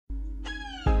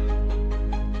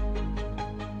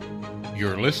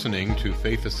You're listening to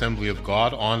Faith Assembly of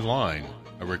God Online,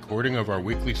 a recording of our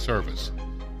weekly service.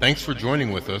 Thanks for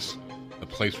joining with us, the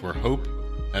place where hope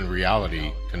and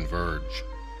reality converge.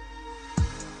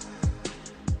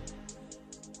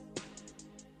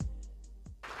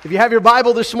 If you have your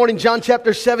Bible this morning, John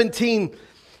chapter 17.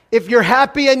 If you're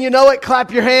happy and you know it,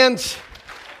 clap your hands.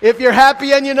 If you're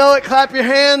happy and you know it, clap your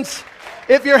hands.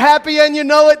 If you're happy and you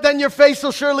know it, then your face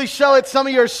will surely show it. Some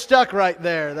of you are stuck right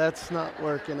there. That's not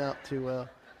working out too well.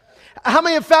 How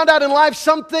many have found out in life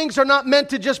some things are not meant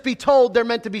to just be told, they're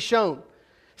meant to be shown?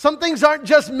 Some things aren't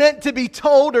just meant to be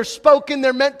told or spoken,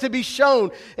 they're meant to be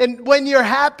shown. And when you're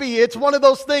happy, it's one of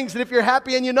those things that if you're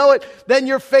happy and you know it, then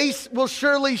your face will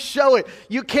surely show it.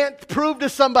 You can't prove to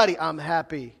somebody, I'm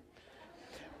happy.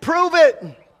 Prove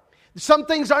it. Some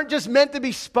things aren't just meant to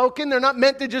be spoken. They're not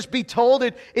meant to just be told.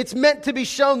 It's meant to be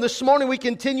shown. This morning we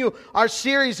continue our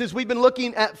series as we've been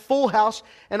looking at Full House.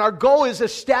 And our goal is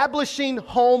establishing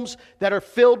homes that are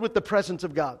filled with the presence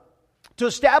of God. To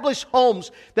establish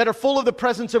homes that are full of the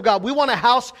presence of God. We want a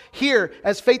house here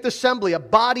as Faith Assembly, a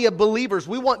body of believers.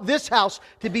 We want this house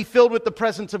to be filled with the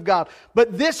presence of God.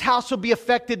 But this house will be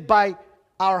affected by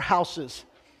our houses.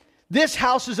 This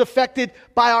house is affected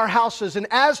by our houses. And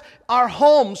as our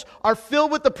homes are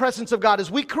filled with the presence of God, as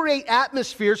we create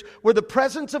atmospheres where the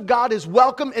presence of God is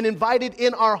welcome and invited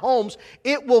in our homes,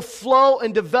 it will flow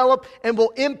and develop and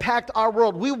will impact our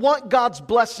world. We want God's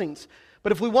blessings.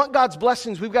 But if we want God's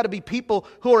blessings, we've got to be people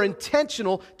who are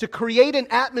intentional to create an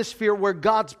atmosphere where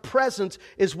God's presence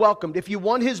is welcomed. If you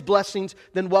want His blessings,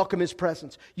 then welcome His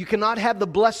presence. You cannot have the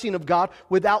blessing of God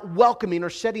without welcoming or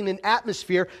setting an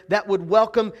atmosphere that would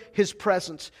welcome His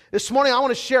presence. This morning, I want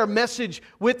to share a message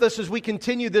with us as we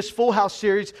continue this Full House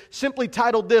series, simply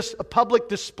titled this, A Public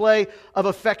Display of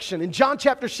Affection. In John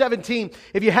chapter 17,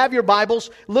 if you have your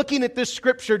Bibles, looking at this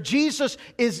scripture, Jesus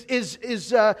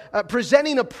is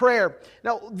presenting a prayer.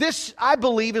 Now, this, I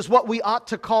believe, is what we ought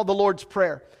to call the Lord's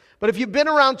Prayer. But if you've been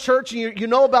around church and you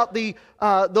know about the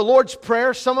Lord's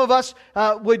Prayer, some of us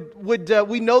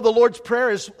we know the Lord's Prayer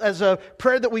as a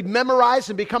prayer that we've memorized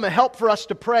and become a help for us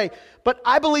to pray. But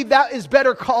I believe that is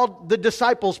better called the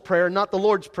disciples' prayer, not the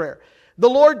Lord's Prayer. The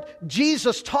Lord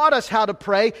Jesus taught us how to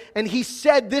pray, and He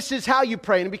said this is how you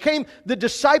pray. And it became the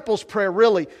disciples' prayer,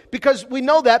 really. Because we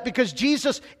know that because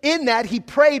Jesus, in that, He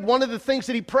prayed. One of the things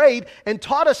that He prayed and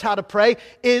taught us how to pray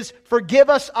is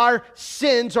forgive us our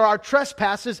sins or our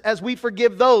trespasses as we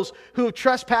forgive those who have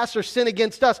trespassed or sin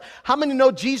against us. How many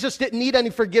know Jesus didn't need any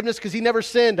forgiveness because He never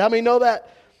sinned? How many know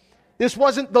that? This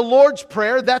wasn't the Lord's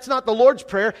Prayer. That's not the Lord's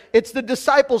Prayer. It's the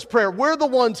disciples' prayer. We're the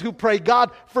ones who pray, God,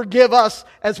 forgive us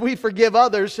as we forgive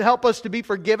others. Help us to be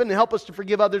forgiven and help us to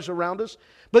forgive others around us.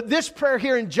 But this prayer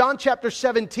here in John chapter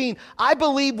 17, I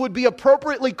believe would be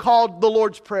appropriately called the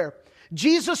Lord's Prayer.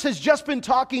 Jesus has just been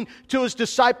talking to His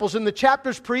disciples in the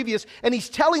chapters previous, and He's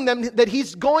telling them that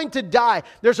He's going to die.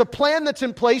 There's a plan that's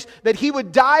in place that He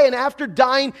would die, and after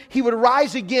dying, He would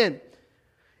rise again.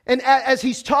 And as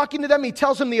He's talking to them, He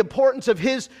tells them the importance of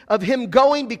Him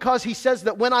going, because He says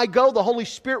that when I go, the Holy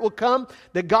Spirit will come,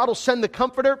 that God will send the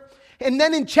Comforter. And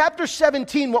then in chapter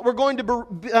 17, what we're going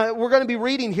to be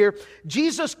reading here,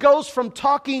 Jesus goes from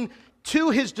talking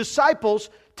to His disciples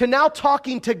to now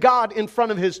talking to God in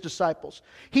front of His disciples.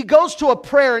 He goes to a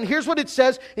prayer, and here's what it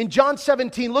says in John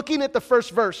 17, looking at the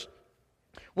first verse.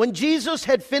 When Jesus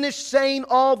had finished saying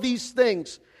all these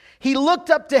things, He looked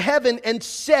up to heaven and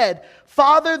said,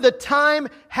 Father, the time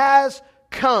has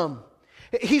come.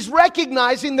 He's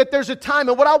recognizing that there's a time.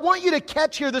 And what I want you to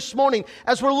catch here this morning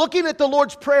as we're looking at the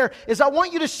Lord's Prayer is I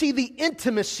want you to see the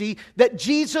intimacy that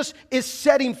Jesus is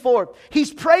setting forth.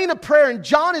 He's praying a prayer and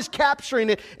John is capturing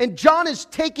it and John is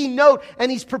taking note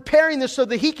and he's preparing this so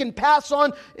that he can pass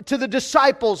on to the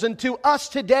disciples and to us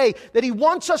today that he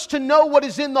wants us to know what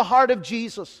is in the heart of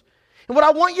Jesus. And what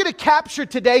I want you to capture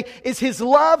today is His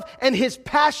love and His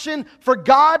passion for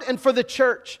God and for the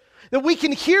church. That we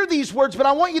can hear these words, but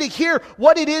I want you to hear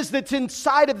what it is that's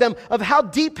inside of them, of how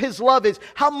deep His love is,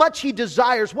 how much He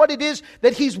desires, what it is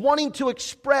that He's wanting to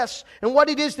express, and what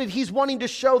it is that He's wanting to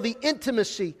show, the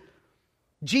intimacy.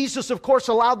 Jesus, of course,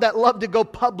 allowed that love to go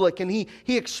public, and He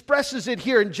expresses it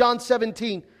here in John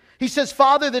 17. He says,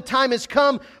 Father, the time has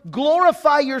come.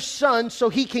 Glorify your Son so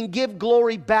He can give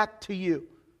glory back to you.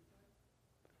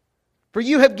 For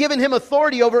you have given Him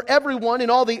authority over everyone in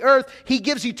all the earth. He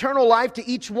gives eternal life to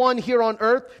each one here on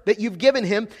earth that you've given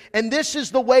Him. And this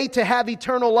is the way to have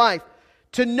eternal life.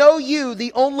 To know you,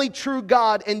 the only true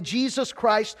God, and Jesus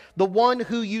Christ, the one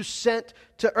who you sent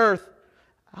to earth.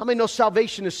 How many know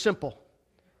salvation is simple?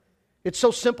 It's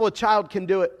so simple a child can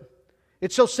do it.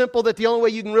 It's so simple that the only way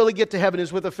you can really get to heaven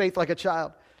is with a faith like a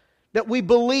child. that we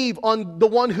believe on the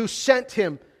one who sent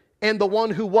him and the one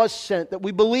who was sent, that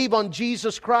we believe on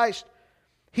Jesus Christ.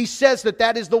 He says that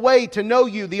that is the way to know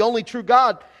you, the only true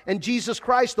God, and Jesus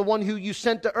Christ, the one who you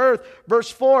sent to earth.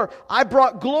 Verse 4, I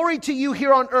brought glory to you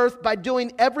here on earth by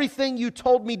doing everything you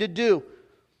told me to do.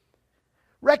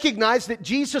 Recognize that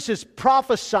Jesus is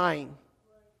prophesying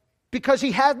because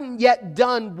he hadn't yet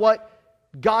done what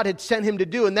God had sent him to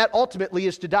do, and that ultimately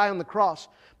is to die on the cross.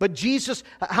 But Jesus,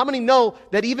 how many know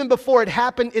that even before it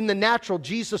happened in the natural,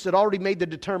 Jesus had already made the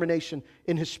determination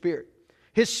in his spirit?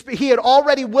 He had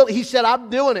already he said, I'm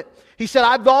doing it. He said,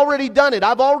 I've already done it.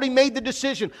 I've already made the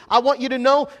decision. I want you to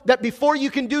know that before you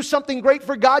can do something great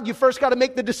for God, you first got to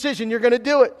make the decision you're going to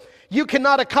do it. You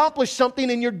cannot accomplish something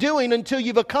in your doing until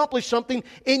you've accomplished something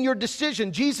in your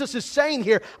decision. Jesus is saying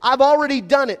here, I've already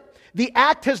done it. The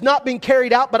act has not been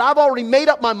carried out, but I've already made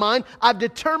up my mind. I've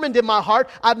determined in my heart.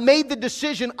 I've made the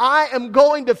decision. I am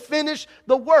going to finish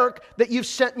the work that you've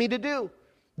sent me to do.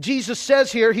 Jesus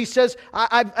says here, he says,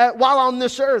 while on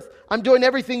this earth, I'm doing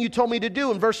everything you told me to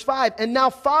do. In verse 5, and now,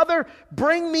 Father,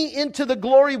 bring me into the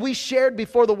glory we shared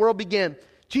before the world began.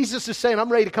 Jesus is saying,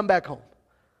 I'm ready to come back home.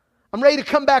 I'm ready to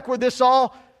come back where this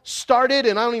all started,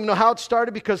 and I don't even know how it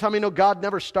started, because how many know God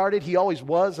never started? He always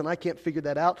was, and I can't figure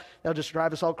that out. That'll just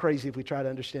drive us all crazy if we try to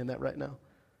understand that right now.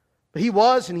 But he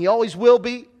was, and he always will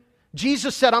be.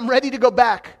 Jesus said, I'm ready to go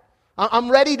back.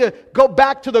 I'm ready to go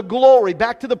back to the glory,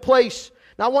 back to the place.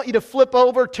 Now I want you to flip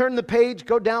over, turn the page,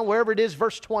 go down wherever it is,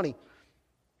 verse 20.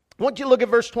 I want you to look at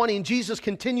verse 20, and Jesus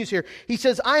continues here. He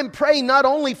says, I am praying not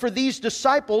only for these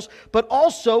disciples, but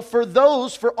also for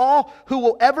all who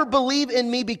will ever believe in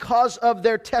me because of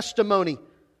their testimony.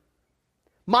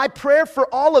 My prayer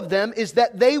for all of them is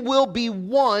that they will be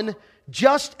one,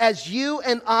 just as you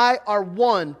and I are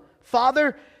one.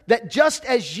 Father, that just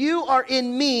as you are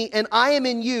in me and I am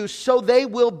in you, so they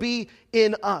will be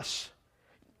in us.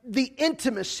 The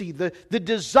intimacy, the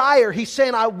desire, he's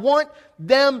saying, I want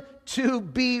them to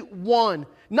be one.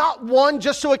 Not one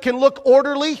just so it can look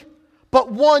orderly, but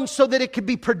one so that it could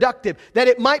be productive, that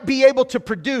it might be able to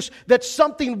produce, that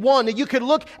something one. And you could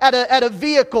look at a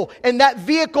vehicle, and that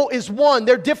vehicle is one.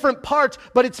 They're different parts,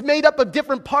 but it's made up of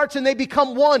different parts, and they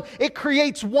become one. It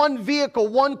creates one vehicle,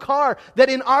 one car, that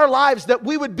in our lives, that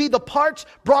we would be the parts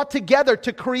brought together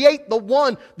to create the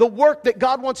one, the work that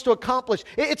God wants to accomplish.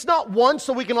 It's not one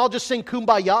so we can all just sing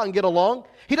Kumbaya and get along.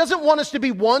 He doesn't want us to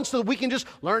be one so that we can just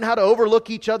learn how to overlook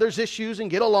each other's issues and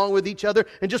get along with each other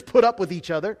and just put up with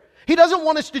each other. He doesn't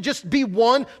want us to just be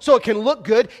one so it can look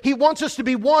good. He wants us to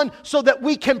be one so that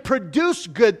we can produce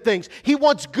good things. He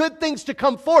wants good things to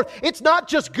come forth. It's not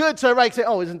just good so everybody can say,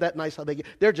 oh, isn't that nice how they get?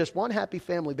 They're just one happy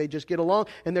family. They just get along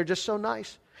and they're just so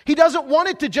nice. He doesn't want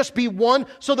it to just be one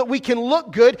so that we can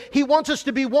look good. He wants us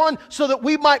to be one so that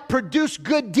we might produce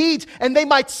good deeds and they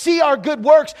might see our good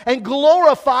works and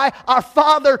glorify our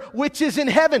Father which is in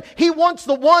heaven. He wants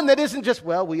the one that isn't just,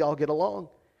 well, we all get along.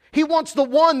 He wants the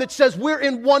one that says we're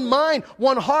in one mind,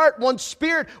 one heart, one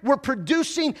spirit. We're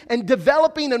producing and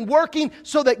developing and working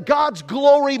so that God's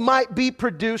glory might be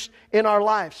produced in our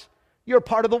lives. You're a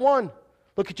part of the one.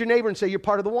 Look at your neighbor and say, you're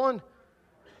part of the one.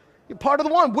 You're part of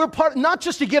the one. We're part, not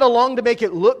just to get along to make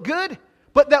it look good,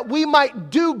 but that we might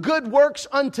do good works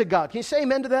unto God. Can you say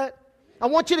amen to that? I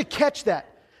want you to catch that.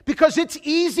 Because it's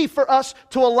easy for us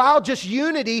to allow just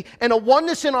unity and a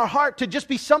oneness in our heart to just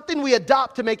be something we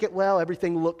adopt to make it, well,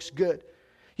 everything looks good.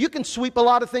 You can sweep a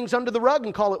lot of things under the rug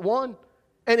and call it one,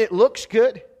 and it looks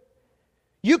good.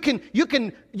 You can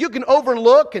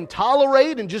overlook and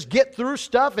tolerate and just get through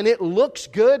stuff, and it looks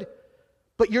good,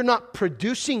 but you're not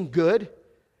producing good.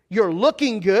 You're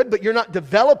looking good, but you're not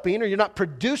developing or you're not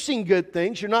producing good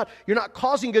things. You're not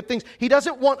causing good things. He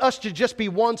doesn't want us to just be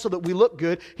one so that we look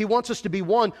good. He wants us to be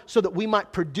one so that we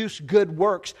might produce good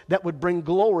works that would bring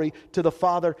glory to the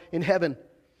Father in heaven.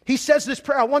 He says this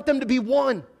prayer, I want them to be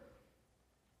one.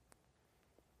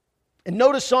 And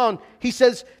notice on, he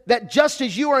says that just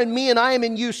as you are in me and I am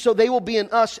in you, so they will be in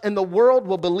us, and the world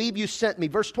will believe you sent me.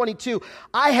 Verse 22,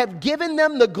 I have given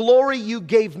them the glory you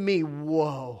gave me.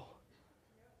 Whoa.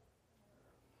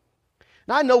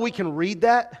 Now, I know we can read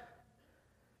that,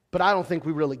 but I don't think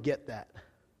we really get that.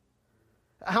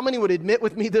 How many would admit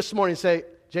with me this morning and say,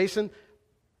 Jason,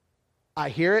 I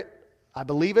hear it, I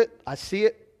believe it, I see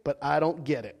it, but I don't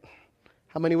get it?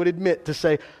 How many would admit to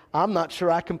say, I'm not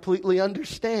sure I completely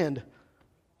understand?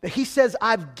 That he says,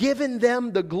 I've given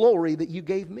them the glory that you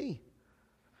gave me.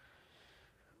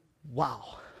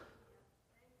 Wow.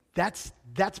 That's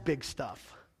big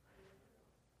stuff.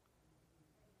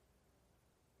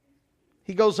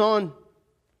 He goes on.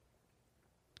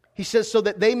 He says, so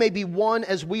that they may be one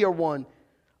as we are one.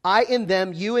 I in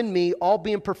them, you in me, all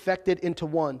being perfected into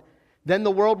one. Then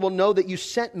the world will know that you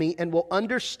sent me and will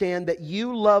understand that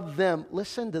you love them.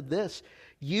 Listen to this.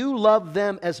 You love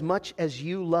them as much as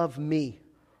you love me.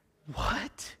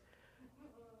 What?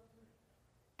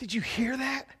 Did you hear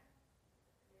that?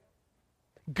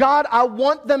 God, I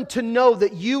want them to know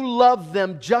that you love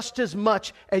them just as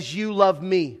much as you love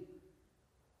me.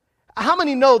 How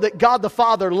many know that God the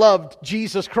Father loved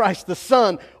Jesus Christ the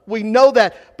Son? We know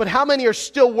that, but how many are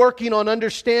still working on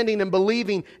understanding and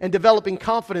believing and developing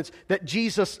confidence that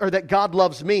Jesus or that God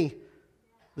loves me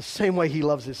the same way He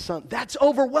loves His Son? That's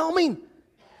overwhelming.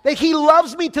 That He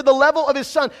loves me to the level of His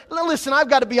Son. Now listen, I've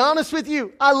got to be honest with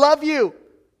you. I love you.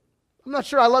 I'm not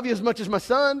sure I love you as much as my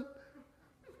son.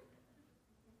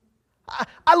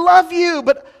 I love you,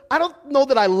 but I don't know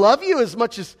that I love you as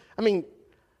much as,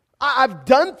 I've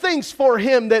done things for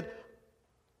Him that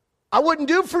I wouldn't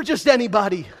do for just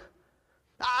anybody.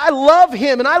 I love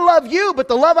Him and I love you, but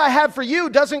the love I have for you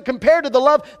doesn't compare to the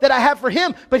love that I have for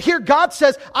Him. But here God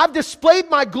says, I've displayed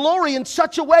my glory in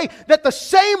such a way that the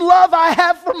same love I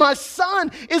have for my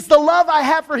Son is the love I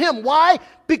have for Him. Why?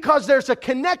 Because there's a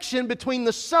connection between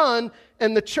the Son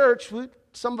and the church.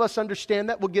 Some of us understand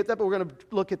that. We'll get that, but we're going to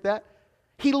look at that.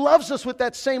 He loves us with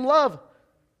that same love.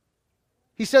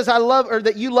 He says,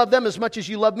 that you love them as much as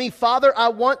you love me. Father, I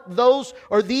want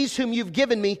these whom you've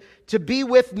given me to be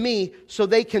with me so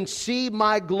they can see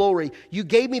my glory. You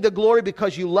gave me the glory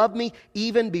because you loved me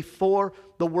even before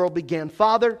the world began.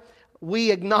 Father, we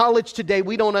acknowledge today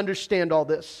we don't understand all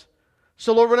this.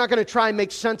 So Lord, we're not going to try and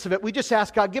make sense of it. We just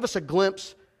ask God, give us a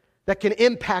glimpse that can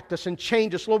impact us and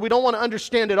change us. Lord, we don't want to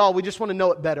understand it all. We just want to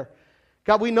know it better.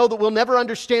 God, we know that we'll never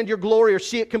understand your glory or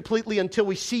see it completely until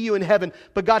we see you in heaven.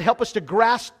 But God, help us to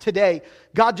grasp today,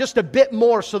 God, just a bit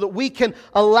more so that we can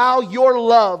allow your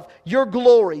love, your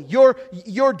glory,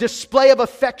 your display of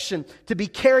affection to be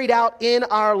carried out in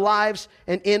our lives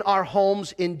and in our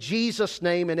homes. In Jesus'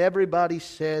 name. And everybody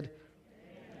said,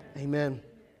 Amen.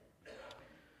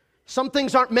 Some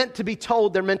things aren't meant to be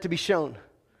told, they're meant to be shown.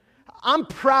 I'm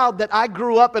proud that I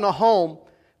grew up in a home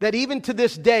that even to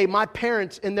this day, my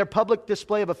parents in their public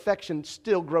display of affection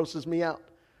still grosses me out.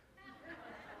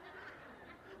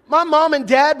 My mom and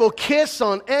dad will kiss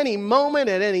on any moment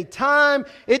at any time.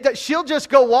 She'll just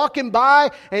go walking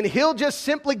by and he'll just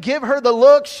simply give her the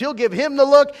look. She'll give him the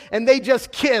look and they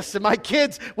just kiss. And my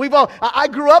kids, I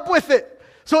grew up with it.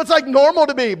 So it's like normal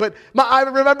to me. But I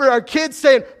remember our kids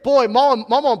saying, boy, Mama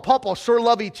and Papa sure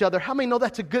love each other. How many know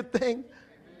that's a good thing?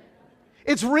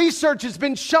 It's research has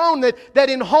been shown that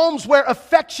in homes where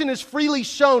affection is freely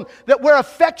shown, that where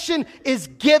affection is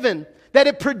given, that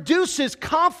it produces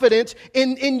confidence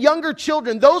in younger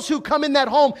children. Those who come in that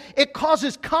home, it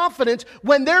causes confidence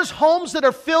when there's homes that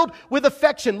are filled with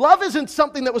affection. Love isn't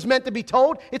something that was meant to be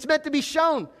told. It's meant to be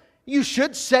shown. You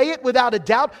should say it without a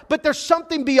doubt, but there's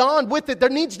something beyond with it. There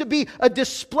needs to be a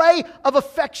display of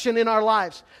affection in our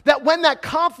lives. That when that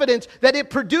confidence, that it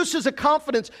produces a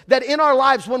confidence that in our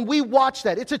lives, when we watch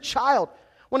that, it's a child.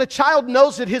 When a child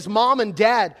knows that his mom and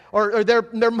dad or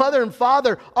their mother and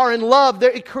father are in love,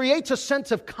 it creates a sense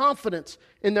of confidence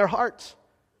in their hearts.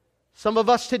 Some of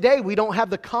us today, we don't have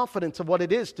the confidence of what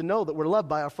it is to know that we're loved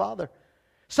by our Father.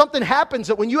 Something happens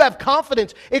that when you have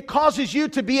confidence, it causes you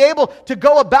to be able to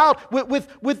go about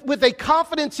with a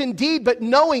confidence indeed, but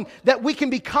knowing that we can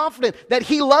be confident that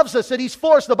He loves us, that He's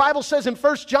for us. The Bible says in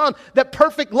 1 John that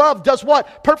perfect love does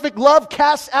what? Perfect love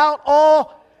casts out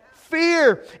all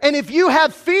fear. And if you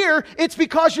have fear, it's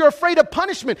because you're afraid of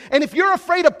punishment. And if you're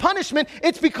afraid of punishment,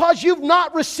 it's because you've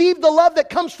not received the love that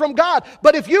comes from God.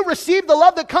 But if you receive the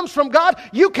love that comes from God,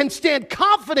 you can stand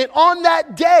confident on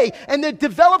that day. And it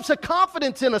develops a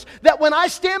confidence in us that when I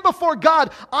stand before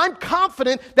God, I'm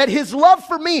confident that His love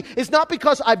for me is not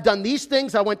because I've done these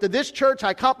things, I went to this church,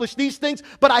 I accomplished these things,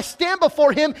 but I stand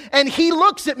before Him and He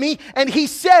looks at me and He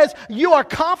says, you are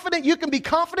confident, you can be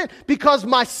confident because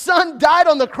my Son died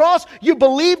on the cross. You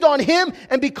believed on Him,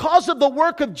 and because of the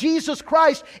work of Jesus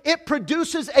Christ, it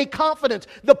produces a confidence.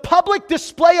 The public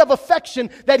display of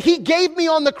affection that He gave me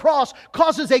on the cross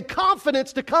causes a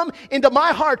confidence to come into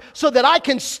my heart so that I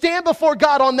can stand before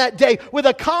God on that day with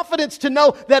a confidence to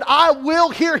know that I will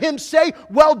hear Him say,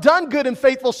 well done, good and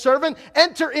faithful servant,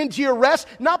 enter into your rest,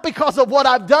 not because of what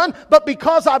I've done, but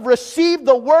because I've received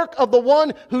the work of the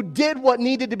one who did what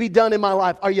needed to be done in my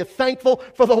life. Are you thankful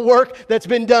for the work that's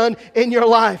been done in your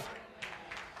life?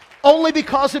 Only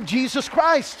because of Jesus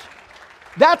Christ.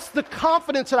 That's the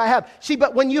confidence that I have. See,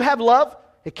 but when you have love,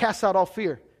 it casts out all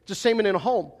fear. It's the same in a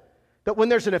home. That when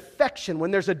there's an affection,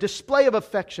 when there's a display of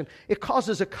affection, it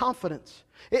causes a confidence.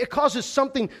 It causes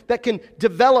something that can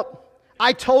develop.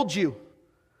 I told you.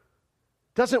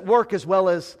 doesn't work as well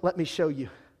as let me show you.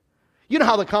 You know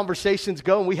how the conversations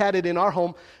go, and we had it in our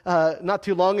home not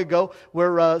too long ago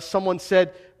where someone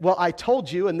said, well, I told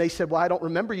you, and they said, well, I don't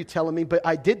remember you telling me, but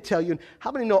I did tell you. And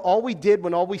how many know all we did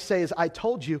when all we say is I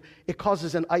told you, it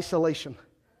causes an isolation.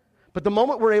 But the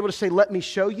moment we're able to say, let me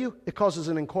show you, it causes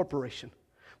an incorporation.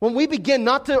 When we begin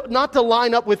not to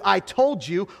line up with I told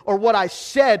you or what I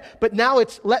said, but now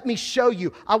it's let me show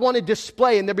you. I want to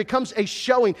display, and there becomes a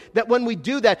showing that when we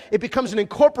do that, it becomes an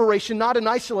incorporation, not an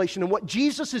isolation. And what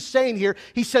Jesus is saying here,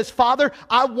 he says, Father,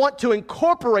 I want to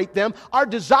incorporate them. Our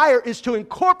desire is to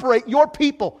incorporate your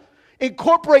people,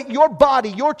 incorporate your body,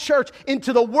 your church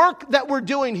into the work that we're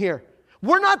doing here.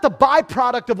 We're not the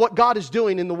byproduct of what God is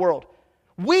doing in the world.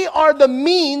 We are the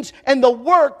means and the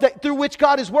work through which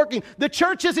God is working. The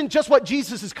church isn't just what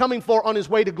Jesus is coming for on his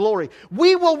way to glory.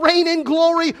 We will reign in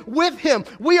glory with him.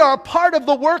 We are a part of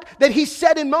the work that he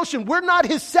set in motion. We're not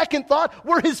his second thought,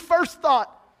 we're his first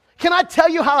thought. Can I tell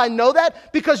you how I know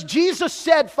that? Because Jesus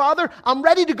said, Father, I'm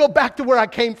ready to go back to where I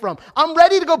came from. I'm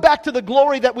ready to go back to the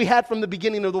glory that we had from the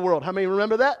beginning of the world. How many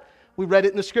remember that? We read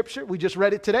it in the scripture. We just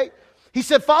read it today. He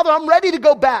said, Father, I'm ready to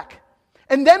go back.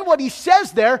 And then what he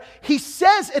says there, he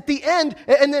says at the end,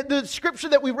 and the scripture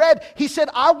that we read, he said,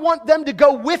 I want them to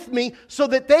go with me so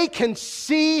that they can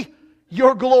see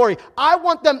your glory. I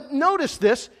want them, notice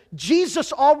this,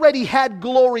 Jesus already had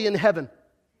glory in heaven.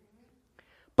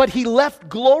 But he left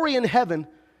glory in heaven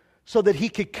so that he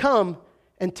could come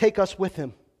and take us with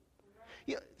him.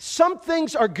 Some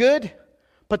things are good,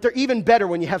 but they're even better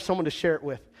when you have someone to share it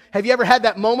with. Have you ever had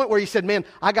that moment where you said, man,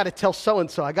 I got to tell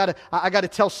so-and-so, I got to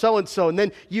tell so-and-so, and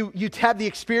then you have the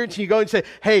experience and you go and say,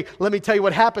 hey, let me tell you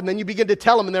what happened. Then you begin to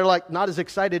tell them and they're like, not as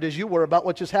excited as you were about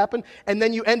what just happened. And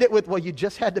then you end it with, well, you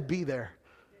just had to be there.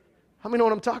 How many know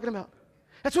what I'm talking about?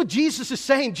 That's what Jesus is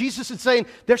saying. Jesus is saying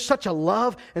there's such a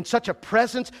love and such a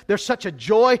presence. There's such a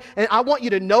joy. And I want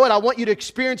you to know it. I want you to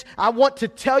experience. I want to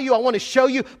tell you. I want to show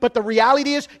you. But the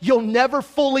reality is you'll never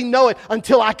fully know it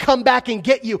until I come back and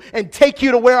get you and take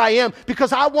you to where I am.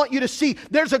 Because I want you to see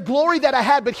there's a glory that I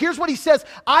had. But here's what he says.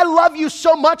 I love you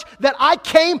so much that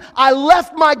I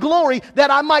left my glory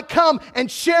that I might come and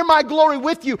share my glory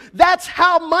with you. That's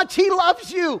how much he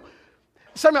loves you.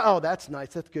 Oh, that's nice.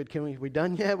 That's good. We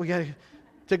done yet?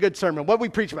 It's a good sermon. What we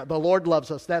preach about? The Lord loves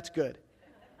us. That's good.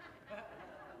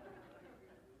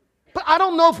 But I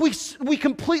don't know if we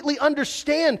completely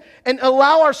understand and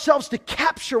allow ourselves to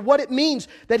capture what it means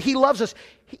that he loves us.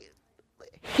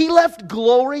 He left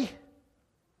glory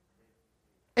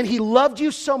and he loved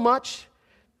you so much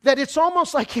that it's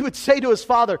almost like he would say to his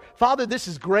Father, Father, this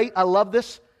is great. I love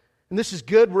this. And this is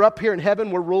good. We're up here in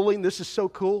heaven. We're ruling. This is so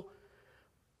cool.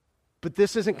 But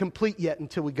this isn't complete yet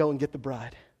until we go and get the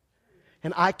bride.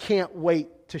 And I can't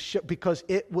wait to show, because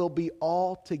it will be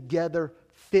altogether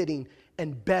fitting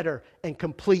and better and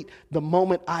complete the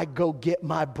moment I go get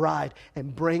my bride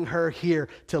and bring her here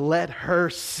to let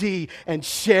her see and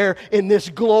share in this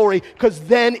glory, because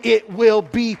then it will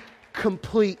be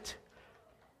complete.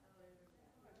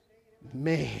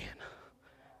 Man,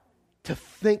 to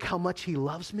think how much he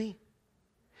loves me.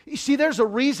 You see, there's a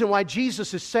reason why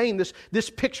Jesus is saying this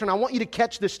picture, and I want you to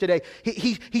catch this today.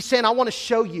 He's saying, I want to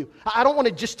show you. I don't want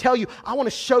to just tell you. I want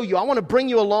to show you. I want to bring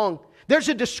you along. There's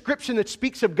a description that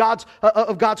speaks of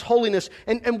God's holiness,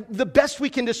 and the best we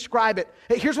can describe it.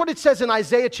 Here's what it says in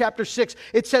Isaiah chapter 6.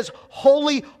 It says,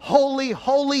 holy, holy,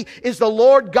 holy is the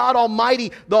Lord God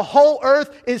Almighty. The whole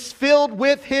earth is filled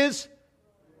with his.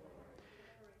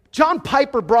 John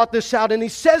Piper brought this out, and he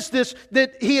says this,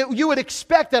 that you would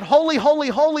expect that holy, holy,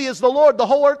 holy is the Lord. The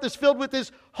whole earth is filled with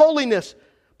his holiness.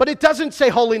 But it doesn't say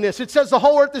holiness. It says the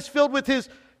whole earth is filled with his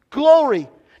glory.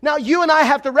 Now, you and I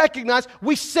have to recognize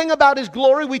we sing about his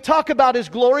glory. We talk about his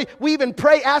glory. We even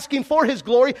pray asking for his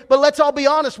glory. But let's all be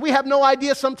honest. We have no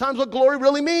idea sometimes what glory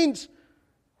really means.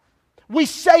 We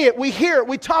say it, we hear it,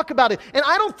 we talk about it, and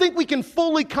I don't think we can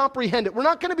fully comprehend it. We're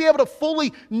not going to be able to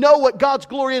fully know what God's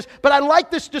glory is, but I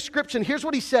like this description. Here's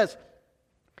what he says.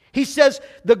 He says,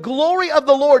 the glory of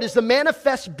the Lord is the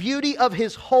manifest beauty of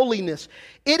his holiness.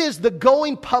 It is the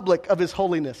going public of his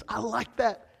holiness. I like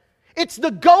that. It's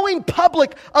the going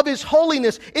public of his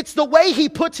holiness. It's the way he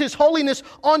puts his holiness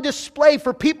on display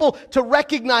for people to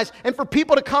recognize and for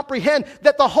people to comprehend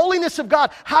that the holiness of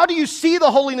God, how do you see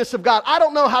the holiness of God? I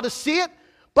don't know how to see it,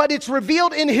 but it's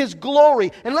revealed in his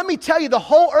glory. And let me tell you, the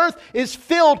whole earth is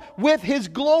filled with his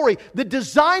glory. The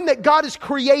design that God has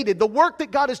created, the work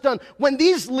that God has done. When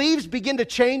these leaves begin to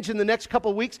change in the next couple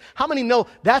of weeks, how many know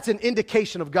that's an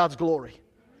indication of God's glory?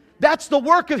 That's the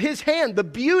work of his hand, the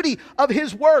beauty of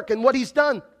his work and what he's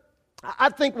done. I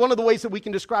think one of the ways that we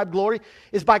can describe glory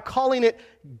is by calling it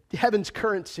heaven's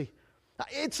currency.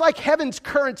 It's like heaven's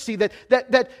currency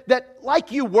that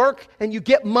like you work and you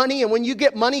get money, and when you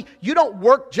get money, you don't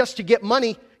work just to get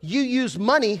money. You use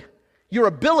money, your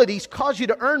abilities cause you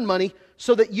to earn money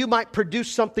so that you might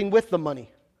produce something with the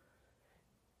money.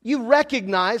 You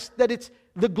recognize that it's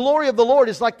the glory of the Lord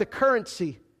is like the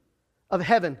currency of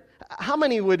heaven. How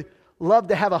many would love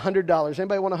to have $100?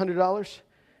 Anybody want $100?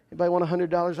 Anybody want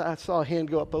 $100? I saw a hand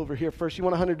go up over here first. You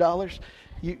want $100?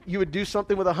 You would do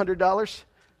something with $100?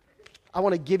 I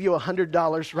want to give you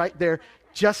 $100 right there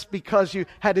just because you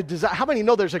had a desire. How many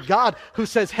know there's a God who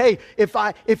says, hey,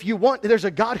 if you want, there's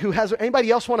a God who has, anybody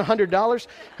else want $100?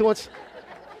 Who wants,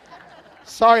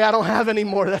 sorry, I don't have any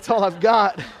more. That's all I've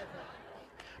got.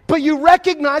 But you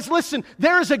recognize, listen,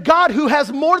 there is a God who has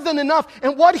more than enough.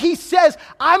 And what he says,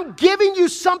 I'm giving you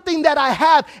something that I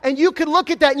have. And you could look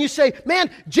at that and you say, man,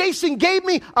 Jason gave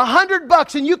me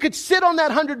 $100 and you could sit on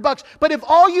that $100. But if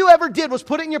all you ever did was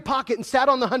put it in your pocket and sat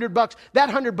on the $100, that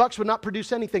 $100 would not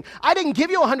produce anything. I didn't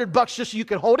give you $100 just so you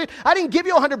could hold it. I didn't give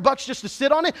you $100 just to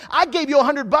sit on it. I gave you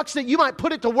 $100 that you might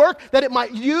put it to work, that it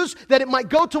might use, that it might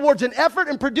go towards an effort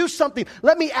and produce something.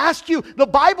 Let me ask you, the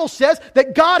Bible says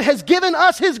that God has given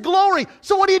us his glory.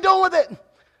 So what are you doing with it?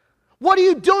 What are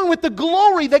you doing with the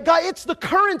glory that God, it's the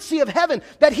currency of heaven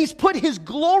that he's put his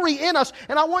glory in us.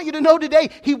 And I want you to know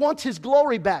today, he wants his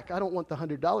glory back. I don't want the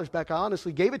 $100 back. I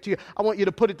honestly gave it to you. I want you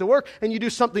to put it to work and you do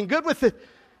something good with it.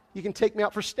 You can take me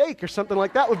out for steak or something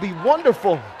like that would be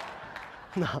wonderful.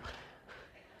 No.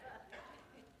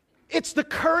 It's the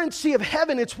currency of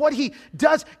heaven. It's what he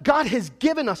does. God has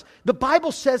given us. The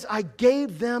Bible says, I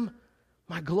gave them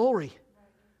my glory.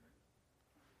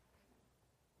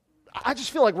 I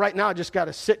just feel like right now I just got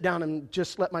to sit down and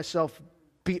just let myself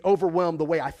be overwhelmed the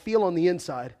way I feel on the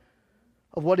inside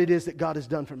of what it is that God has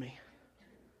done for me.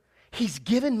 He's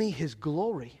given me his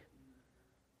glory.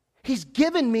 He's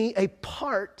given me a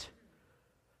part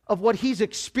of what he's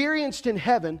experienced in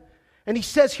heaven. And he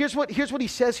says, here's what he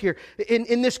says here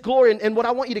in this glory. And what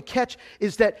I want you to catch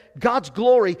is that God's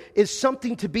glory is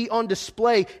something to be on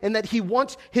display and that he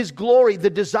wants his glory, the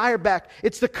desire back.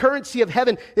 It's the currency of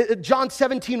heaven. John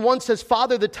 17:1 says,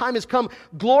 Father, the time has come.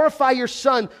 Glorify your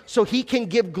Son so he can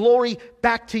give glory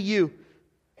back to you.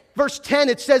 Verse 10,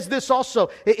 it says this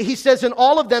also. He says, and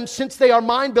all of them, since they are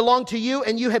mine, belong to you,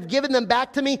 and you have given them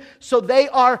back to me, so they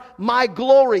are my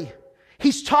glory.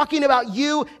 He's talking about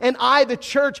you and I, the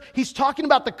church. He's talking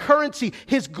about the currency,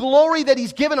 his glory that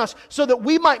he's given us so that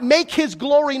we might make his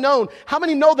glory known. How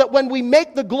many know that when we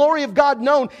make the glory of God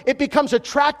known, it becomes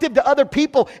attractive to other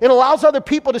people? It allows other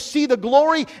people to see the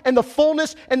glory and the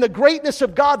fullness and the greatness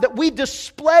of God, that we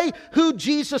display who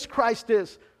Jesus Christ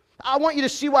is. I want you to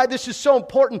see why this is so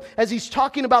important as he's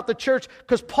talking about the church,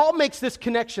 because Paul makes this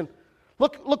connection.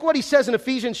 Look what he says in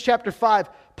Ephesians chapter 5.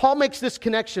 Paul makes this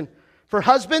connection. For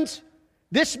husbands,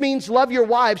 this means love your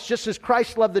wives just as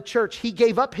Christ loved the church. He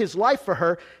gave up his life for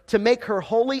her to make her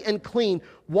holy and clean,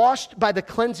 washed by the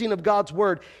cleansing of God's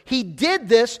word. He did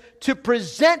this to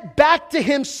present back to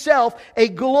himself a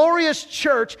glorious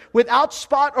church without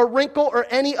spot or wrinkle or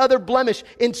any other blemish.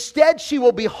 Instead, she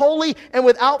will be holy and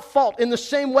without fault. In the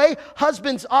same way,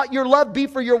 husbands, ought your love be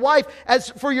for your wife as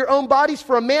for your own bodies.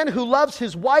 For a man who loves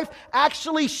his wife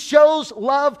actually shows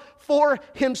love for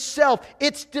himself.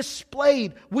 It's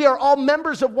displayed. We are all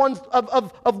members of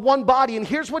one body. And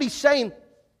here's what he's saying.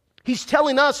 He's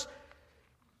telling us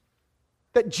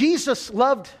that Jesus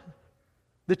loved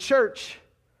the church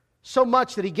so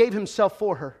much that he gave himself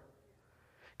for her.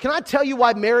 Can I tell you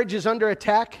why marriage is under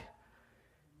attack?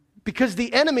 Because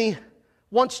the enemy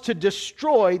wants to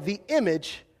destroy the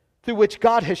image through which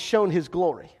God has shown his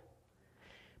glory.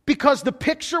 Because the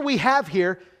picture we have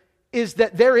here is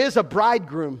that there is a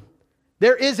bridegroom.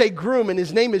 There is a groom, and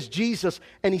his name is Jesus,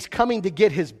 and he's coming to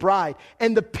get his bride.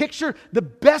 And the picture, the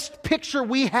best picture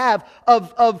we have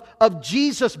of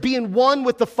Jesus being one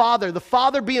with the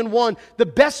Father being one, the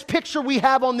best picture we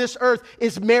have on this earth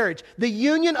is marriage. The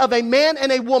union of a man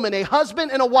and a woman, a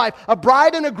husband and a wife, a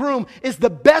bride and a groom is the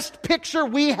best picture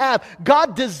we have.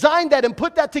 God designed that and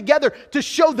put that together to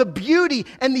show the beauty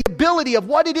and the ability of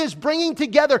what it is bringing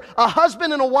together a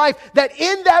husband and a wife, that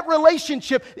in that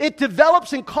relationship, it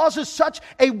develops and causes such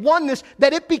a oneness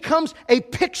that it becomes a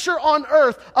picture on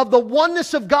earth of the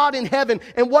oneness of God in heaven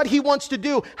and what he wants to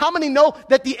do. How many know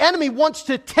that the enemy wants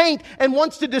to taint and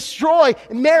wants to destroy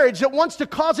marriage, that wants to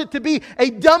cause it to be a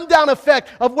dumbed down effect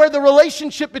of where the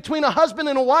relationship between a husband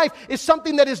and a wife is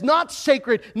something that is not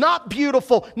sacred, not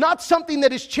beautiful, not something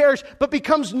that is cherished, but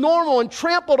becomes normal and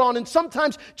trampled on and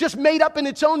sometimes just made up in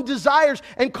its own desires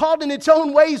and called in its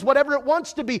own ways, whatever it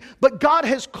wants to be. But God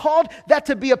has called that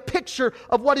to be a picture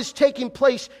of what is taking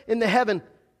place in the heaven.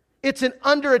 It's an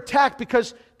under attack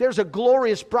because there's a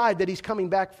glorious bride that He's coming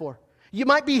back for. You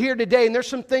might be here today, and there's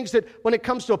some things that when it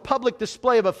comes to a public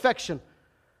display of affection,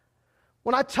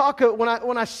 when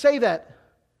I say that,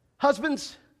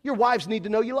 husbands, your wives need to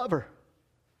know you love her.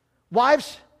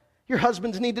 Wives, your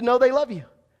husbands need to know they love you.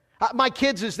 My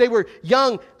kids, as they were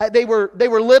young, they were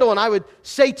little, and I would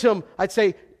say to them,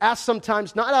 ask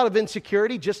sometimes, not out of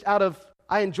insecurity, just out of,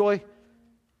 I enjoy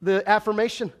the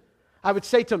affirmation. I would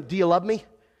say to them, do you love me?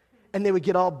 And they would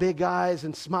get all big eyes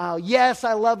and smile. Yes,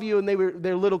 I love you. And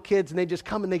they're little kids, and they just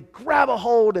come and they grab a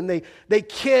hold and they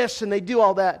kiss and they do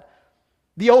all that.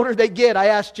 The older they get, I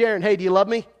ask Jaron, hey, do you love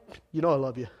me? You know I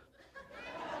love you.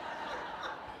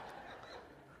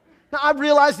 Now, I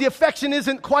realize the affection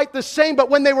isn't quite the same, but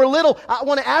when they were little, I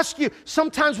want to ask you,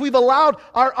 sometimes we've allowed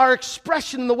our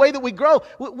expression in the way that we grow.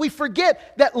 We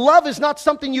forget that love is not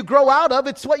something you grow out of,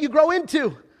 it's what you grow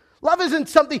into. Love isn't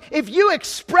something, if you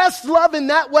express love in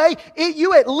that way,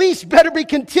 you at least better be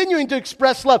continuing to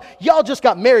express love. Y'all just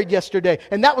got married yesterday,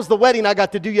 and that was the wedding I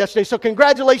got to do yesterday. So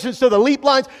congratulations to the Leap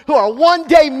Lines who are one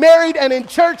day married and in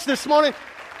church this morning.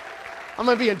 I'm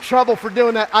going to be in trouble for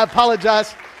doing that. I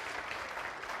apologize.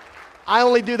 I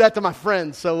only do that to my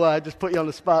friends, so I just put you on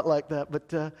the spot like that.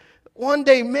 But one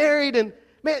day married, and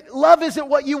man, love isn't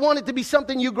what you want it to be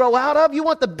something you grow out of. You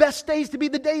want the best days to be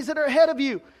the days that are ahead of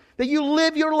you. That you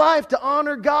live your life to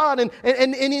honor God and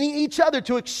in each other,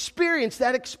 to experience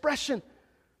that expression.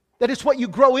 That it's what you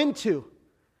grow into.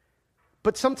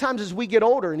 But sometimes as we get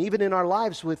older, and even in our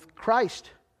lives with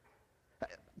Christ,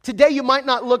 today you might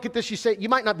not look at this, you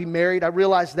might not be married, I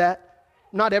realize that.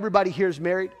 Not everybody here is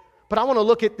married. But I want to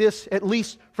look at this at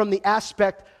least from the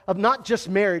aspect of not just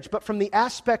marriage, but from the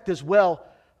aspect as well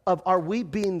of, are we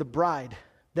being the bride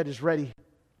that is ready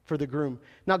for the groom?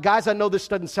 Now, guys, I know this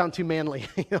doesn't sound too manly.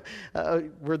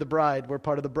 We're the bride. We're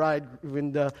part of the bride.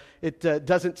 And it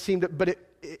doesn't seem to, but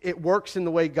it works in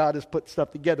the way God has put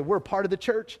stuff together. We're part of the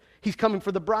church. He's coming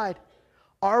for the bride.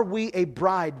 Are we a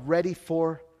bride ready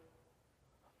for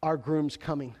our groom's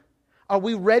coming? Are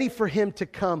we ready for Him to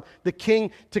come, the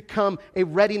King to come, a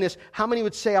readiness? How many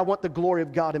would say, I want the glory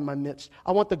of God in my midst?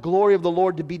 I want the glory of the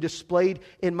Lord to be displayed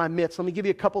in my midst. Let me give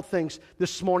you a couple things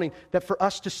this morning that for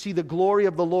us to see the glory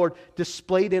of the Lord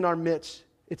displayed in our midst,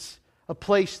 it's a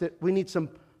place that we need some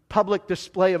public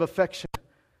display of affection.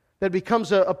 That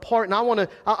becomes a part, and I want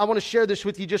to share this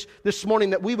with you just this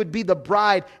morning, that we would be the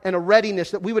bride and a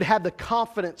readiness, that we would have the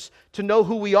confidence to know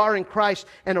who we are in Christ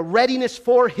and a readiness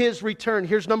for His return.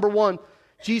 Here's number one.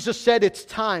 Jesus said, it's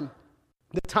time.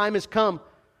 The time has come.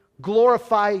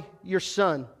 Glorify your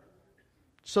Son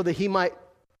so that He might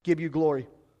give you glory.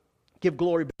 Give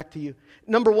glory back to you.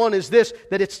 Number one is this,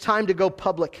 that it's time to go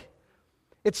public.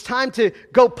 It's time to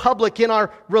go public in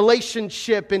our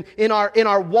relationship and in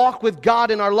our walk with God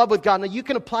and our love with God. Now, you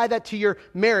can apply that to your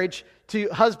marriage, to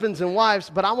husbands and wives,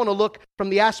 but I want to look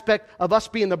from the aspect of us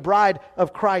being the bride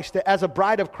of Christ. That as a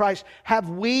bride of Christ, have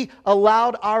we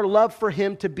allowed our love for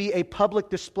Him to be a public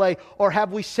display? Or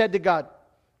have we said to God,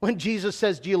 when Jesus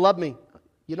says, do you love me?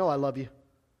 You know I love you.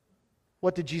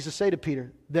 What did Jesus say to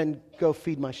Peter? Then go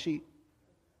feed my sheep.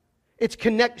 It's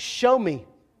show me.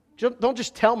 Don't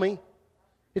just tell me.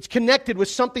 It's connected with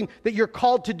something that you're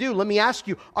called to do. Let me ask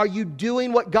you, are you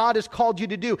doing what God has called you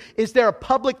to do? Is there a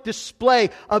public display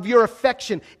of your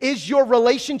affection? Is your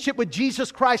relationship with Jesus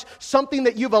Christ something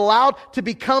that you've allowed to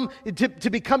become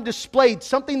displayed?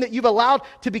 Something that you've allowed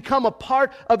to become a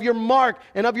part of your mark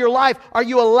and of your life? Are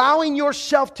you allowing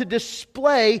yourself to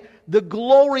display the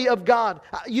glory of God?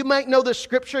 You might know the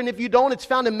scripture, and if you don't, it's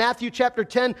found in Matthew chapter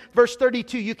 10, verse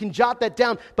 32. You can jot that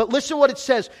down. But listen what it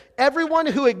says. Everyone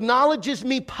who acknowledges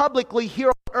me publicly here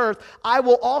on earth, I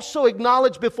will also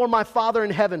acknowledge before my Father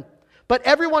in heaven. But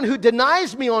everyone who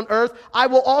denies me on earth, I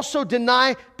will also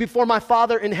deny before my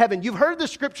Father in heaven. You've heard the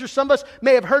scripture. Some of us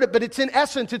may have heard it, but it's in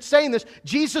essence, it's saying this.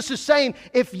 Jesus is saying,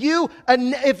 if you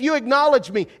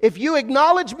acknowledge me,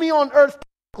 on earth,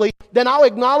 then I'll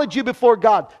acknowledge you before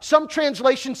God. Some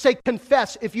translations say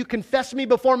confess. If you confess me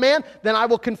before man, then I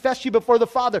will confess you before the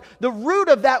Father. The root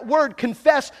of that word,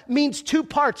 confess, means two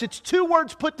parts. It's two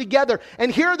words put together.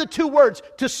 And here are the two words: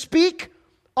 to speak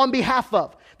on behalf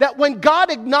of. That when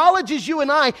God acknowledges you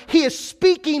and I, He is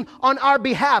speaking on our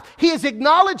behalf. He is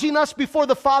acknowledging us before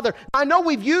the Father. I know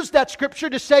we've used that scripture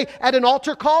to say at an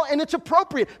altar call, and it's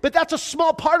appropriate, but that's a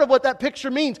small part of what that picture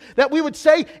means. That we would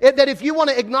say that if you want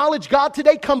to acknowledge God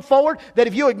today, come forward. That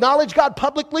if you acknowledge God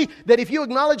publicly,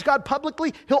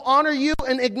 He'll honor you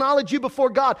and acknowledge you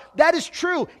before God. That is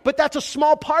true, but that's a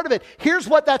small part of it. Here's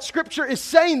what that scripture is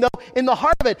saying, though, in the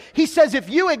heart of it. He says,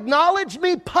 if you acknowledge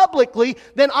me publicly,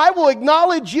 then I will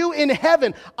acknowledge acknowledge you in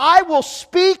heaven. I will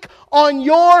speak on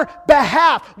your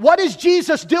behalf. What is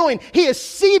Jesus doing? He is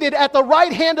seated at the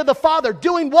right hand of the Father.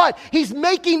 Doing what? He's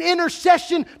making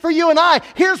intercession for you and I.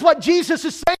 Here's what Jesus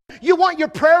is saying. You want your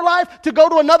prayer life to go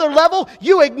to another level?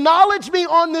 You acknowledge me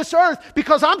on this earth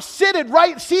because I'm seated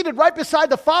right beside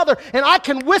the Father, and I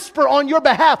can whisper on your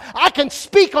behalf. I can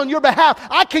speak on your behalf.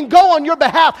 I can go on your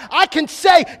behalf. I can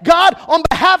say, God, on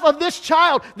behalf of this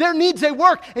child, there needs a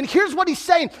work. And here's what he's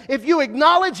saying. If you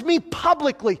acknowledge me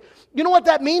publicly, you know what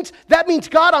that means? That means,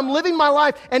 God, I'm living my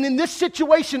life, and in this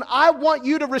situation, I want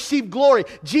you to receive glory.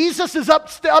 Jesus is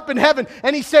up in heaven,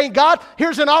 and he's saying, God,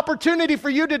 here's an opportunity for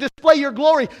you to display your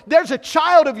glory. There's a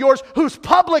child of yours who's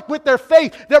public with their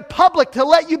faith. They're public to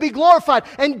let you be glorified.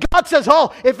 And God says,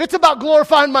 oh, if it's about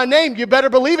glorifying my name, you better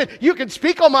believe it. You can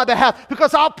speak on my behalf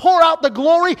because I'll pour out the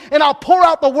glory and I'll pour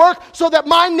out the work so that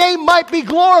my name might be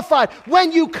glorified.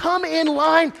 When you come in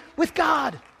line with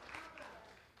God,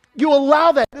 you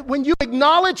allow that. When you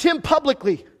acknowledge him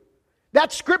publicly,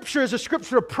 that scripture is a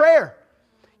scripture of prayer.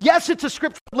 Yes, it's a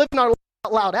scripture of living our life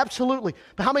out loud, absolutely.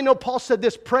 But how many know Paul said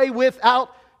this? Pray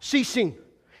without ceasing.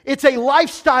 It's a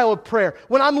lifestyle of prayer.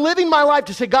 When I'm living my life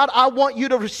to say, God, I want you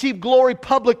to receive glory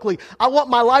publicly. I want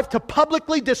my life to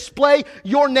publicly display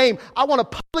your name. I want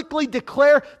to publicly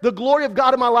declare the glory of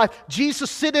God in my life.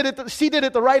 Jesus seated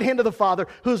at the right hand of the Father,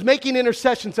 who's making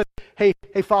intercession, said, hey,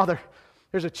 Father,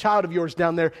 there's a child of yours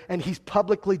down there, and he's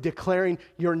publicly declaring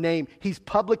your name. He's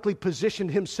publicly positioned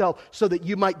himself so that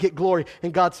you might get glory.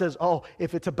 And God says, oh,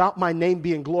 if it's about my name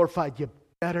being glorified, you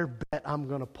better bet I'm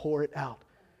going to pour it out.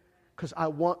 Because I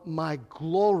want my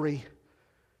glory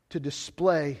to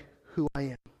display who I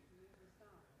am.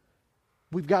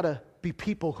 We've got to be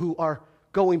people who are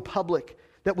going public,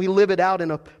 that we live it out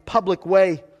in a public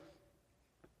way.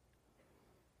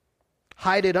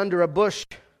 Hide it under a bush.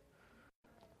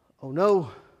 Oh no,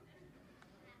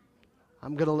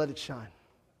 I'm going to let it shine.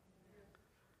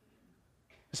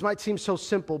 This might seem so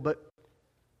simple, but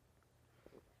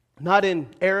not in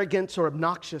arrogance or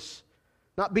obnoxious,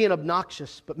 not being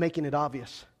obnoxious, but making it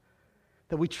obvious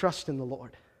that we trust in the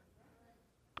Lord.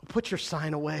 Put your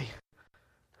sign away.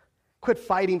 Quit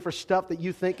fighting for stuff that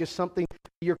you think is something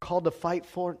you're called to fight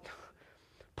for.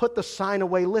 Put the sign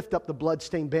away. Lift up the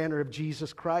bloodstained banner of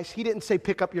Jesus Christ. He didn't say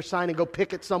pick up your sign and go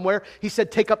pick it somewhere. He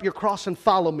said take up your cross and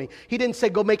follow me. He didn't say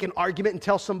go make an argument and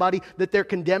tell somebody that they're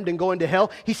condemned and go into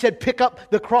hell. He said pick up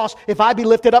the cross. If I be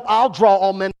lifted up, I'll draw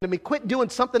all men to me. Quit doing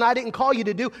something I didn't call you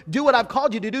to do. Do what I've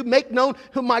called you to do. Make known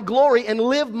my glory and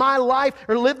live my life,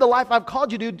 or live the life I've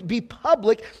called you to do. Be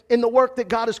public in the work that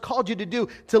God has called you to do.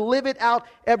 To live it out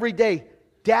every day.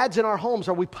 Dads in our homes,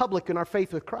 are we public in our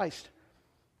faith with Christ?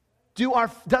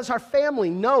 Does our family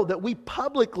know that we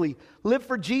publicly live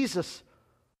for Jesus?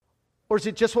 Or is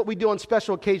it just what we do on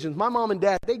special occasions? My mom and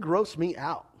dad, they gross me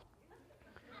out.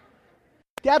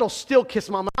 Dad will still kiss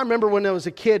mom. I remember when I was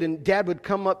a kid and Dad would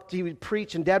come up, he would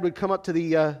preach, and Dad would come up to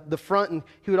the front, and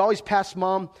he would always pass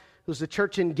Mom. It was the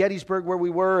church in Gettysburg where we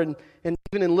were, and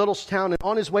even in Littlestown. And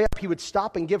on his way up, he would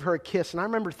stop and give her a kiss. And I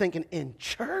remember thinking, in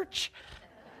church?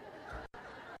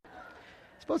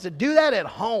 Supposed to do that at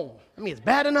home. I mean, it's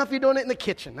bad enough you're doing it in the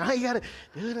kitchen. Now you got to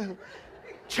do it in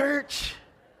church.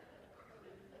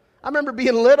 I remember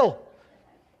being little.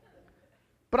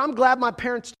 But I'm glad my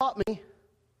parents taught me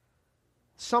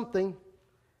something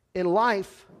in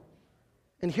life.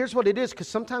 And here's what it is, because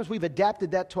sometimes we've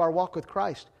adapted that to our walk with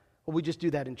Christ. Well, we just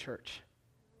do that in church.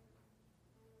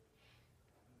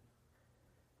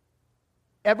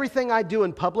 Everything I do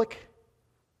in public,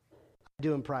 I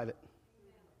do in private.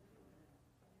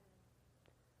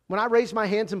 When I raise my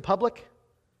hands in public,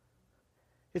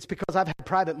 it's because I've had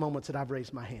private moments that I've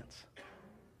raised my hands.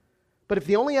 But if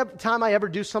the only time I ever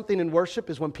do something in worship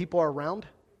is when people are around,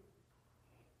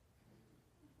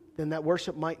 then that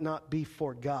worship might not be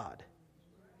for God.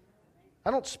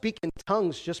 I don't speak in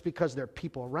tongues just because there are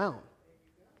people around.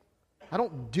 I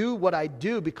don't do what I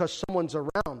do because someone's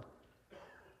around.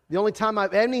 The only time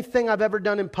anything I've ever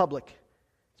done in public,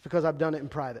 it's because I've done it in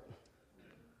private.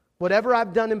 Whatever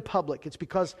I've done in public, it's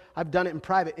because I've done it in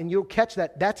private. And you'll catch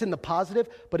that. That's in the positive,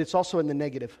 but it's also in the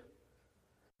negative.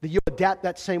 That you adapt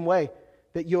that same way.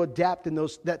 That you adapt in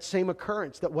that same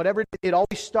occurrence. That whatever, it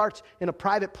always starts in a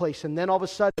private place. And then all of a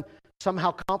sudden,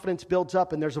 somehow confidence builds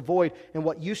up and there's a void. And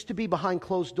what used to be behind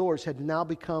closed doors had now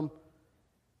become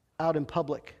out in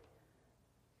public.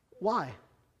 Why?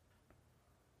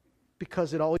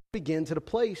 Because it always begins at a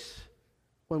place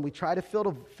when we try to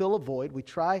fill a void. We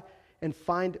try and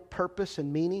find purpose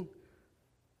and meaning.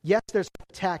 Yes, there's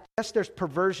attack. Yes, there's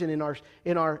perversion in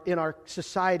our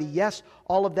society. Yes,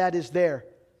 all of that is there.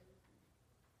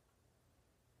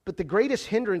 But the greatest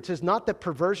hindrance is not that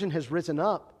perversion has risen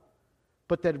up,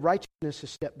 but that righteousness has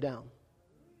stepped down.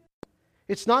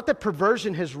 It's not that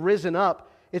perversion has risen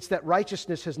up, it's that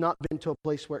righteousness has not been to a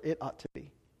place where it ought to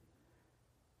be.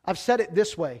 I've said it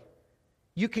this way.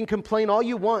 You can complain all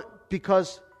you want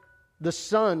because the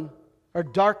sun or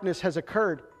darkness has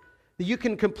occurred. You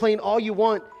can complain all you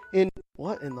want in,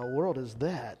 what in the world is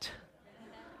that?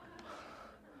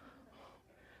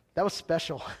 That was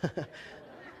special.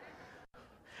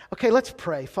 Okay, let's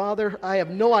pray. Father, I have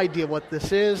no idea what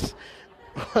this is.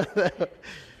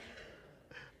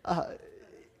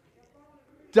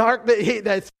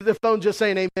 That's the phone just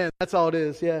saying amen. That's all it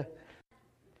is, yeah.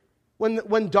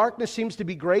 When darkness seems to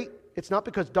be great, it's not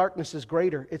because darkness is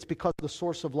greater. It's because the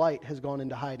source of light has gone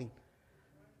into hiding.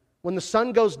 When the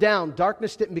sun goes down,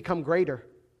 darkness didn't become greater.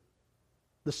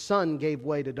 The sun gave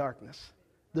way to darkness.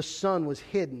 The sun was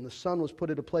hidden. The sun was put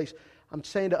into place. I'm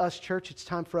saying to us, church, it's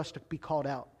time for us to be called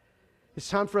out. It's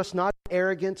time for us not in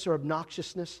arrogance or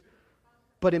obnoxiousness,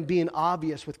 but in being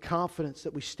obvious with confidence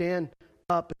that we stand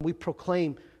up and we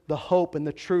proclaim the hope and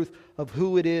the truth of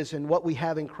who it is and what we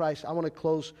have in Christ. I want to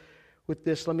close with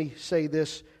this. Let me say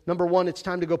this. Number one, it's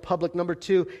time to go public. Number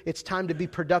two, it's time to be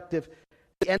productive.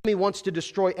 The enemy wants to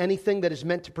destroy anything that is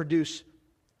meant to produce.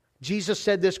 Jesus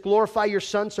said this, glorify your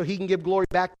Son so He can give glory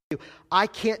back to you. I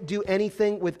can't do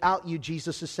anything without you,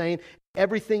 Jesus is saying.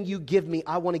 Everything you give me,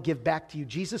 I want to give back to you.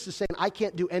 Jesus is saying, I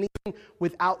can't do anything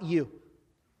without you.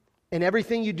 And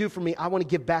everything you do for me, I want to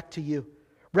give back to you.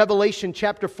 Revelation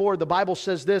chapter 4, the Bible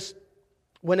says this,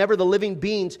 whenever the living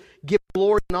beings give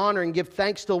glory and honor and give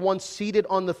thanks to the one seated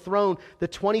on the throne, the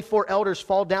 24 elders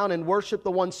fall down and worship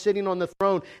the one sitting on the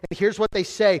throne. And here's what they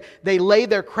say. They lay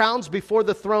their crowns before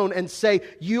the throne and say,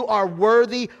 you are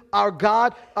worthy, our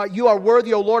God. You are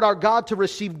worthy, O Lord, our God, to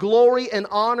receive glory and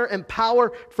honor and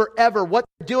power forever. What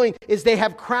they're doing is they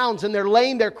have crowns and they're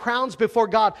laying their crowns before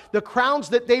God. The crowns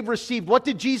that they've received. What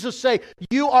did Jesus say?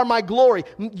 You are my glory.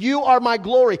 You are my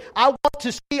glory. I want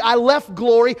to see, I left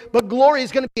glory, but glory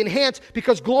is going to be enhanced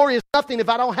because glory is nothing if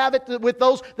I don't have it with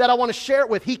those that I want to share it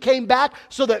with. He came back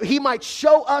so that He might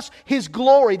show us His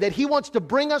glory, that He wants to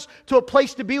bring us to a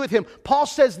place to be with Him. Paul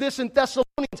says this in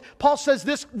Thessalonians. Paul says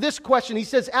this question. He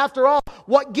says, after all,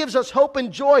 what gives us hope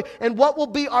and joy, and what will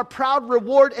be our proud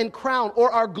reward and crown,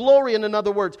 or our glory in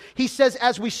other words? He says,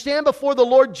 as we stand before the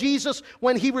Lord Jesus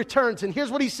when He returns. And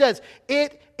here's what He says,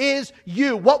 it is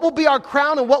you. What will be our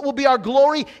crown and what will be our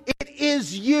glory? It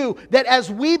is you. That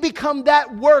as we become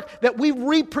that work, that we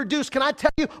reproduce. Can I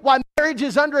tell you why marriage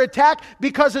is under attack?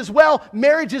 Because as well,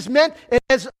 marriage is meant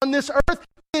as on this earth.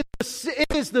 It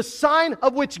is the sign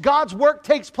of which God's work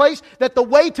takes place, that the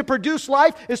way to produce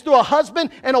life is through a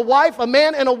husband and a wife, a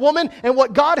man and a woman. And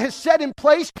what God has set in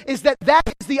place is that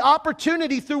is the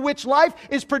opportunity through which life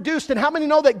is produced. And how many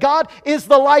know that God is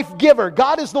the life giver?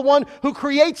 God is the one who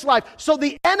creates life. So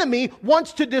the enemy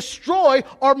wants to destroy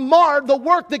or mar the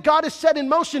work that God has set in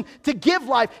motion to give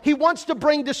life. He wants to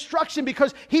bring destruction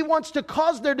because he wants to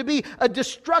cause there to be a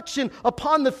destruction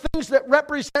upon the things that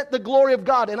represent the glory of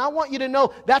God. And I want you to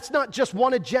know that's not just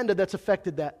one agenda that's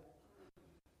affected that.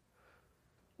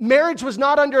 Marriage was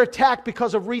not under attack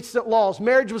because of recent laws.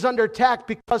 Marriage was under attack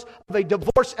because of a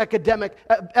divorce epidemic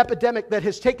that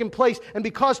has taken place and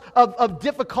because of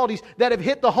difficulties that have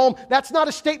hit the home. That's not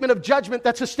a statement of judgment.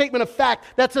 That's a statement of fact.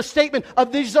 That's a statement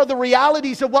of these are the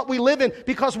realities of what we live in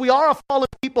because we are a fallen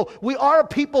people. We are a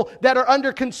people that are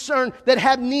under concern, that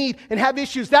have need and have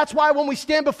issues. That's why when we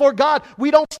stand before God,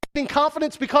 we don't stand in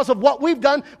confidence because of what we've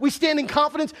done. We stand in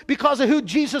confidence because of who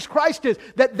Jesus Christ is.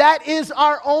 That is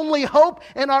our only hope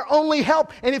and our only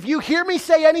help. And if you hear me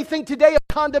say anything today of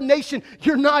condemnation,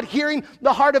 you're not hearing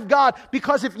the heart of God.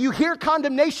 Because if you hear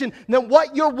condemnation, then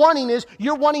what you're wanting is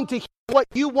you're wanting to hear what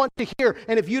you want to hear.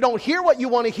 And if you don't hear what you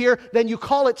want to hear, then you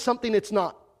call it something it's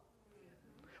not.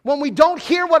 When we don't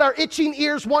hear what our itching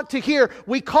ears want to hear,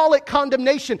 we call it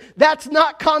condemnation. That's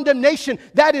not condemnation.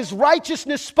 That is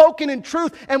righteousness spoken in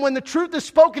truth. And when the truth is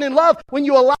spoken in love, when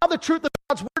you allow the truth of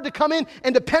God's word to come in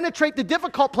and to penetrate the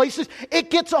difficult places, it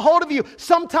gets a hold of you.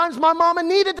 Sometimes my mama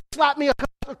needed to slap me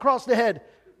across the head.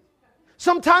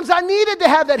 Sometimes I needed to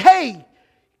have that, hey,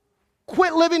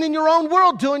 quit living in your own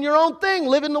world, doing your own thing,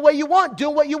 living the way you want,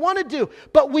 doing what you want to do.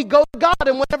 But we go to God,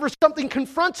 and whenever something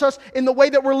confronts us in the way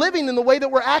that we're living, in the way that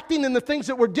we're acting, in the things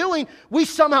that we're doing, we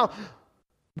somehow,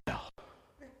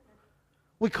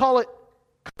 we call it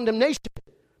condemnation.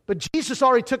 But Jesus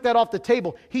already took that off the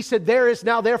table. He said, there is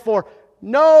now therefore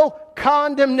no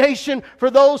condemnation for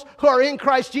those who are in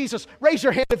Christ Jesus. Raise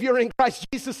your hand if you're in Christ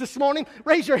Jesus this morning.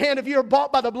 Raise your hand if you're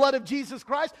bought by the blood of Jesus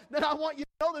Christ. Then I want you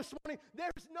to know this morning,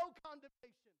 there's no condemnation.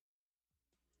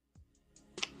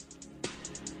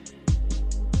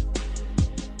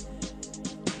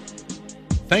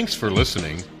 Thanks for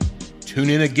listening. Tune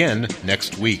in again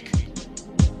next week.